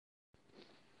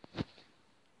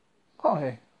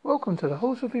Hi, welcome to the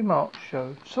Holsworthy March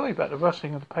show. Sorry about the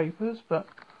rustling of the papers, but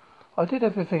I did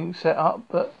everything set up,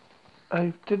 but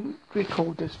I didn't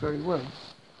record this very well.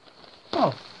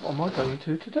 Oh, what am I going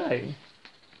to today?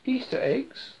 Easter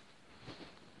eggs?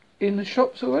 In the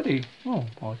shops already? Oh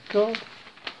my god.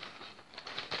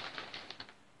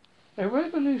 A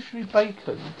revolutionary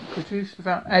bacon produced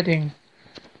without adding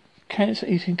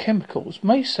cancer-eating chemicals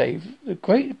may save the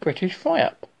Great British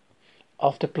Fry-Up.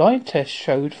 After blind tests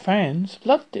showed fans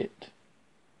loved it.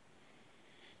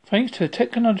 Thanks to a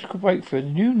technological breakthrough, the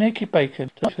new naked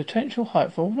bacon has potential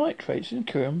harmful nitrates in the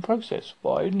curing process.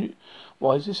 Why is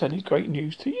this any great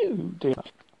news to you, dear?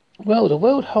 Well, the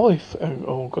World Health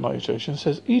Organization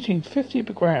says eating 50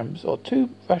 grams or 2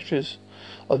 rashers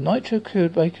of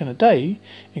nitro-cured bacon a day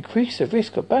increases the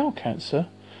risk of bowel cancer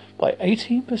by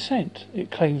 18%.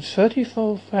 It claims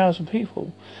 34,000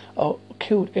 people are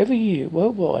killed every year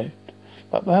worldwide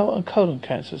by bowel and colon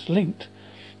cancers linked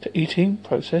to eating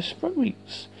processed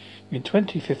meats. In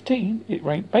 2015, it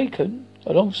ranked bacon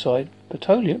alongside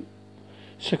petroleum,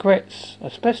 cigarettes,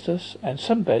 asbestos, and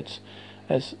sunbeds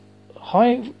as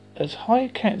high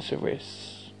cancer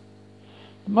risks.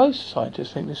 Most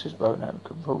scientists think this is blown out of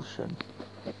proportion.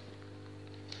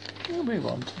 We'll move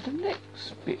on to the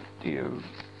next bit, dear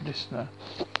listener.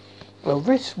 A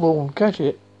wrist-worn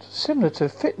gadget similar to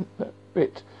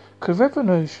Fitbit could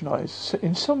revolutionize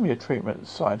insomnia treatment,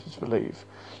 scientists believe.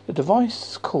 The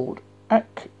device is called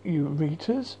ACTA,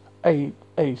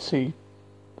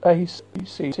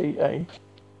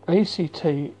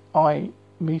 ACTI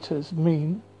meters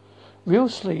mean real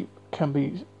sleep can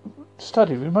be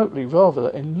studied remotely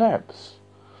rather than in labs.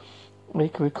 They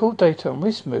can record data on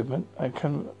wrist movement and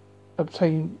can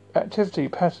obtain activity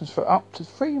patterns for up to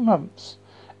 3 months.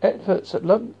 Experts at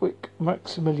Ludwig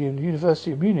Maximilian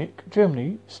University of Munich,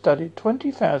 Germany, studied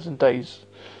 20,000 days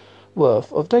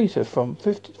worth of data from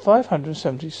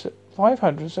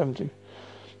 570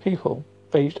 people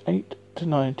aged 8 to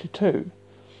 92.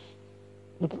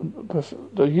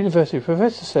 The university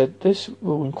professor said this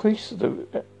will increase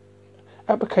the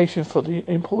application for the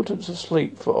importance of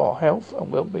sleep for our health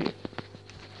and well-being.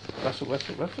 Russell.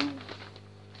 Sorry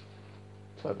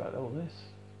about all this.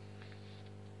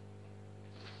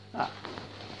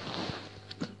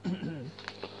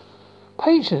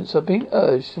 Patients are being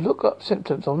urged to look up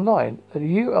symptoms online a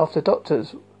year after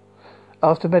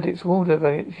medics warned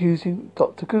against using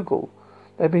Dr. Google.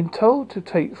 They've been told to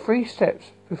take 3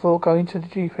 steps before going to the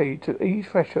GP to ease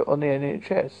pressure on the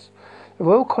NHS. The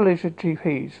Royal College of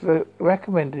GPs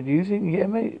recommended using the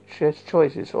NHS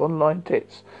choices for online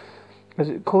tips, as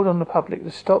it called on the public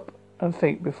to stop and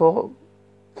think before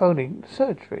phoning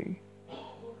surgery.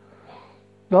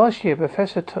 Last year,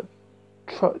 Professor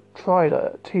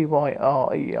Tyler,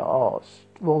 Tyrer,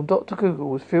 warned Dr. Google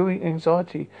was feeling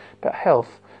anxiety about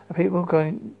health and people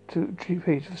going to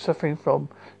GPs for suffering from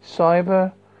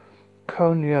cyberconia,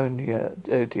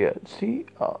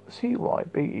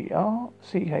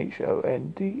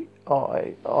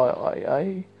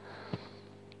 CYBERCHONDRIA.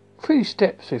 3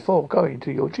 steps before going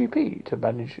to your GP to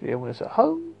manage the illness at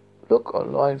home. Look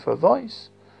online for advice.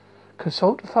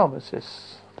 Consult a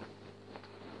pharmacist.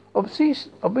 Obese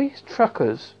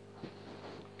truckers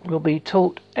will be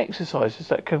taught exercises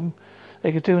they can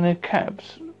do in their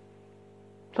cabs,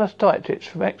 plus diet tips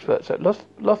from experts at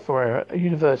Loughborough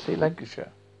University,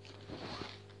 Lancashire.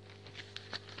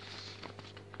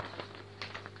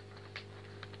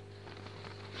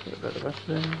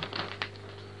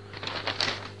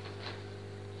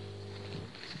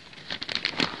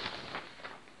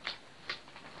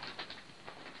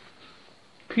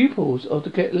 Pupils are to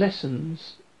get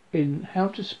lessons in how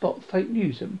to spot fake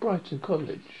news at Brighton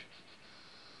College.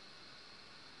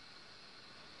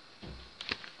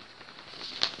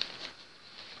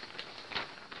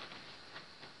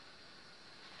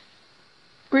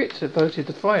 Brits have voted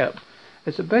the Fry-Up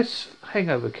as the best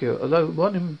hangover cure, although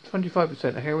 1 in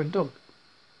 25% are heroin dog.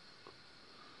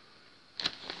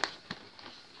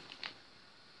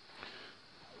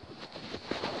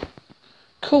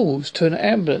 Calls to an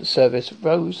ambulance service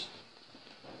rose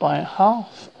by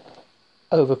half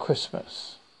over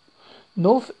Christmas.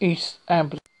 North East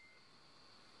Ambulance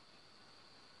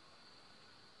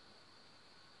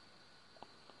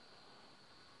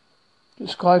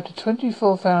described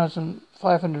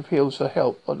 24,500 appeals for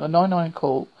help on a 999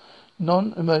 call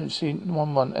non-emergency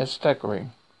 111 as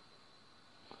staggering.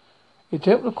 It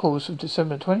dealt with calls from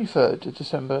December 23rd to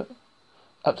December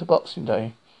up to Boxing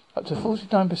Day. Up to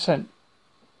 49%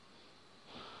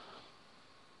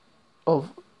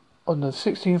 on the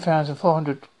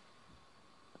 16,400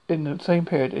 in the same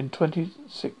period in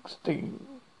 2016.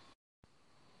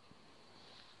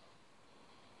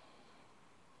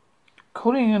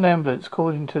 Calling an ambulance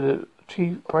according to the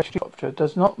chief operations officer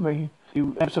does not mean the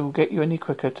ambulance will get you any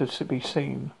quicker to be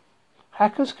seen.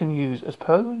 Hackers can use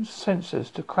opponents'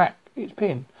 sensors to crack its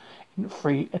pin in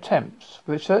 3 attempts.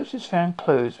 Researchers found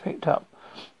clues picked up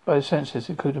by the sensors,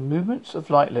 including movements of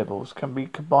light levels, can be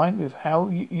combined with how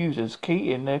users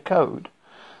key in their code.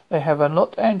 They have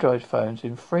unlocked Android phones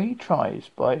in 3 tries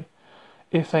by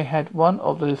if they had one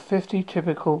of the 50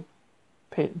 typical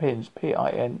pins,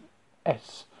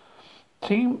 P-I-N-S.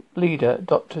 Team leader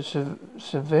Dr.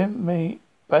 Savimi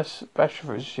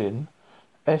Bashvasin,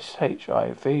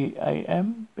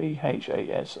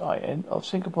 Shivambhasin, of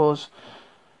Singapore's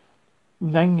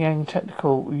Nanyang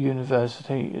Technical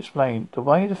University explained the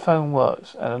way the phone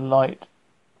works and the light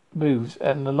moves,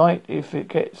 and the light, if it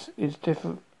gets, is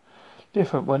different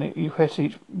when you press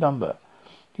each number.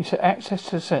 He said access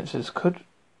to the sensors could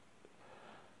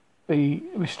be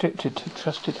restricted to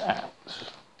trusted apps.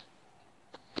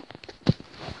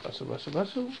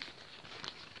 Rustle.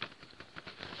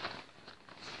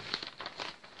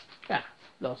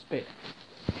 Last bit.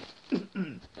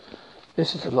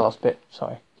 This is the last bit,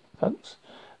 sorry, folks.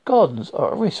 Gardens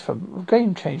are at risk from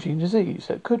game-changing disease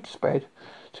that could spread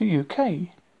to UK,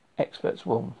 experts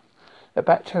warn. A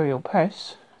bacterial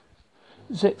pest,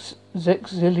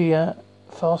 Xylia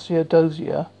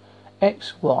fastidiosa,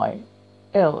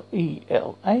 Fastidiosa,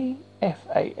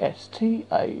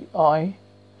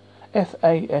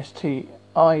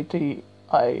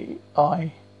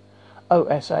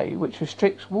 which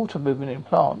restricts water movement in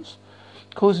plants,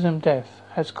 causing them death,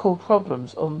 has caused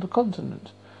problems on the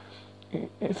continent. It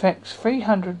affects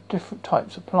 300 different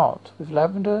types of plants, with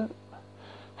lavender,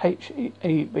 herby,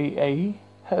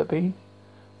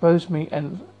 rosemary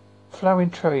and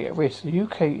flowering cherry at risk. The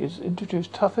UK has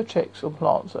introduced tougher checks on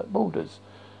plants at borders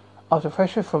after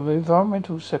pressure from the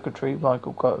Environmental Secretary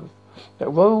Michael Gove. The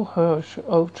Royal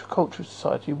Horticultural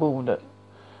Society warned that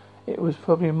it was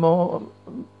probably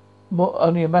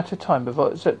only a matter of time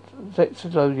before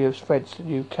Xylia spreads to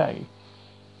the UK.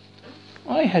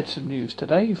 I had some news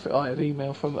today. I have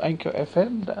email from Anchor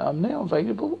FM that I'm now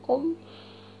available on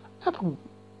Apple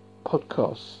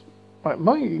Podcasts. It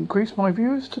might increase my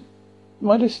viewers to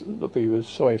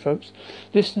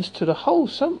listeners to the whole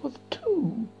sum of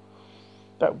 2.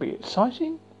 That would be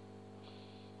exciting.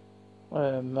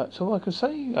 That's all I can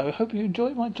say. I hope you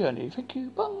enjoy my journey. Thank you.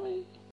 Bye.